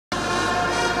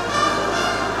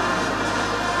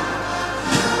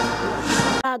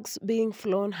Flags being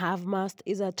flown half-mast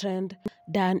is a trend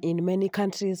done in many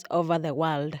countries over the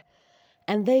world,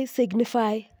 and they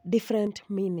signify different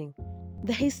meaning.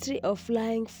 The history of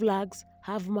flying flags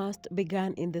half-mast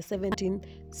began in the 17th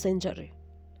century.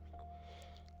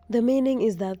 The meaning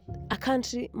is that a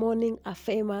country mourning a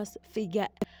famous figure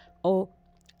or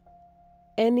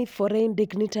any foreign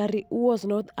dignitary who was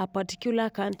not a particular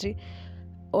country,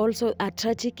 also a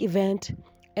tragic event,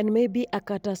 and maybe a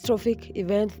catastrophic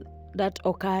event that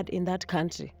occurred in that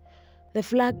country. The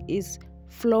flag is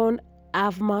flown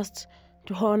half-mast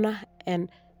to honor and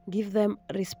give them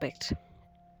respect.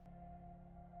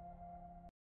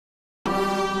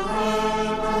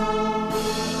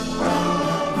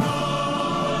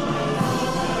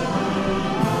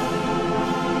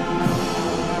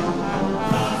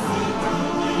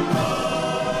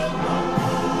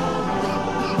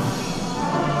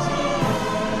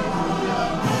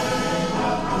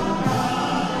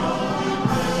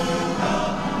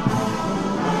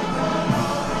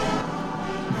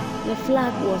 The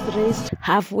flag was raised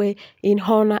halfway in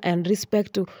honor and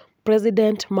respect to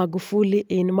President Magufuli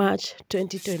in March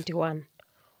 2021.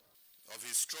 Of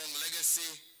his strong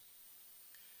legacy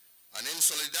and in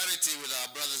solidarity with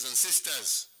our brothers and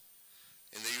sisters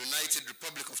in the United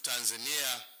Republic of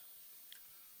Tanzania,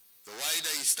 the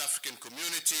wider East African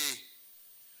community,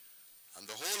 and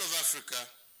the whole of Africa,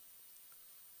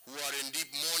 who are in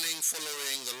deep mourning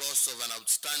following the loss of an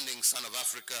outstanding son of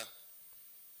Africa.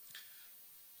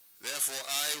 Therefore,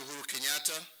 I, Uhuru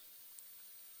Kenyatta,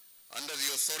 under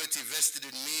the authority vested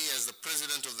in me as the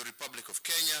President of the Republic of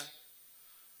Kenya,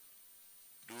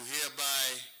 do hereby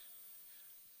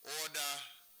order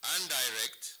and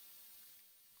direct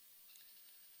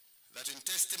that in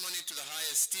testimony to the high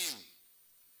esteem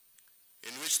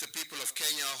in which the people of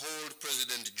Kenya hold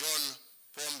President John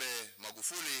Pombe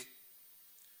Magufuli,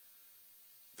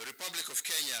 the Republic of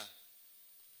Kenya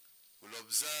will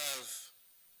observe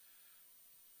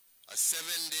a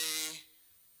 7-day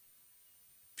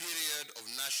period of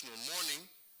national mourning,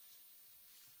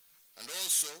 and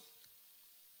also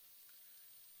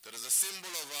that as a symbol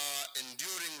of our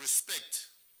enduring respect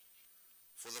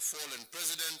for the fallen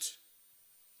president,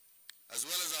 as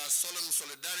well as our solemn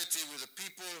solidarity with the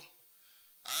people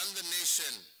and the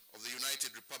nation of the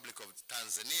United Republic of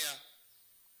Tanzania,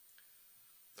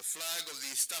 the flag of the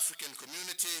East African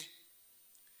community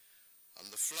and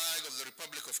the flag of the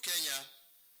Republic of Kenya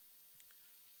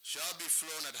shall be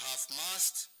flown at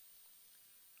half-mast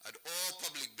at all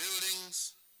public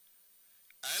buildings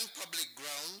and public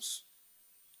grounds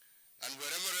and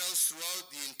wherever else throughout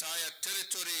the entire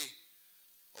territory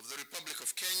of the Republic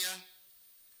of Kenya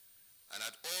and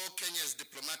at all Kenya's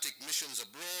diplomatic missions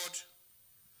abroad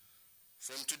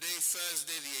from today,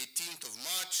 Thursday, the 18th of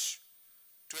March,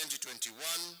 2021,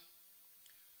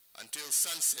 until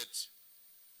sunset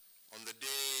on the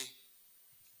day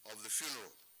of the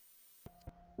funeral.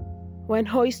 When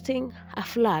hoisting a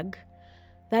flag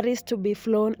that is to be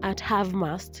flown at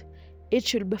half-mast, it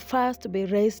should be first be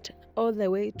raised all the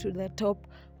way to the top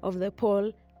of the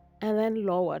pole and then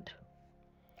lowered.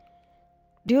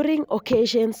 During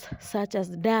occasions such as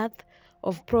the death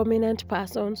of prominent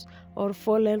persons or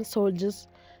fallen soldiers,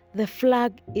 the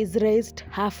flag is raised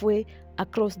halfway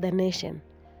across the nation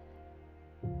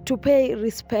to pay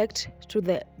respect to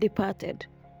the departed.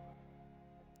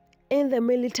 In the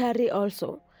military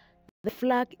also, the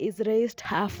flag is raised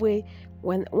halfway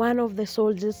when one of the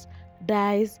soldiers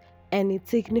dies, and it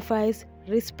signifies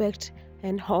respect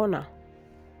and honor.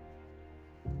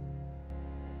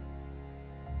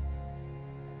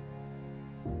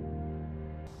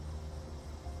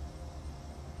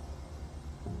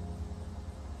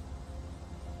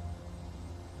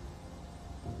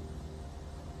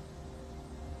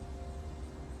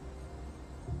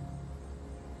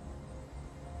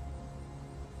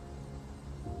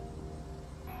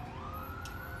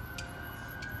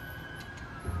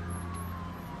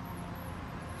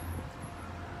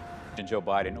 Joe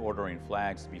Biden ordering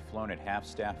flags to be flown at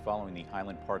half-staff following the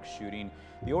Highland Park shooting.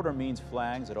 The order means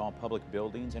flags at all public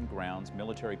buildings and grounds,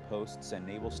 military posts and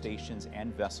naval stations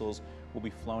and vessels will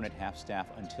be flown at half-staff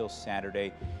until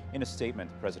Saturday. In a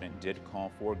statement, the president did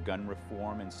call for gun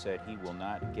reform and said he will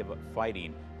not give up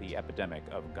fighting the epidemic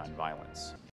of gun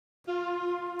violence.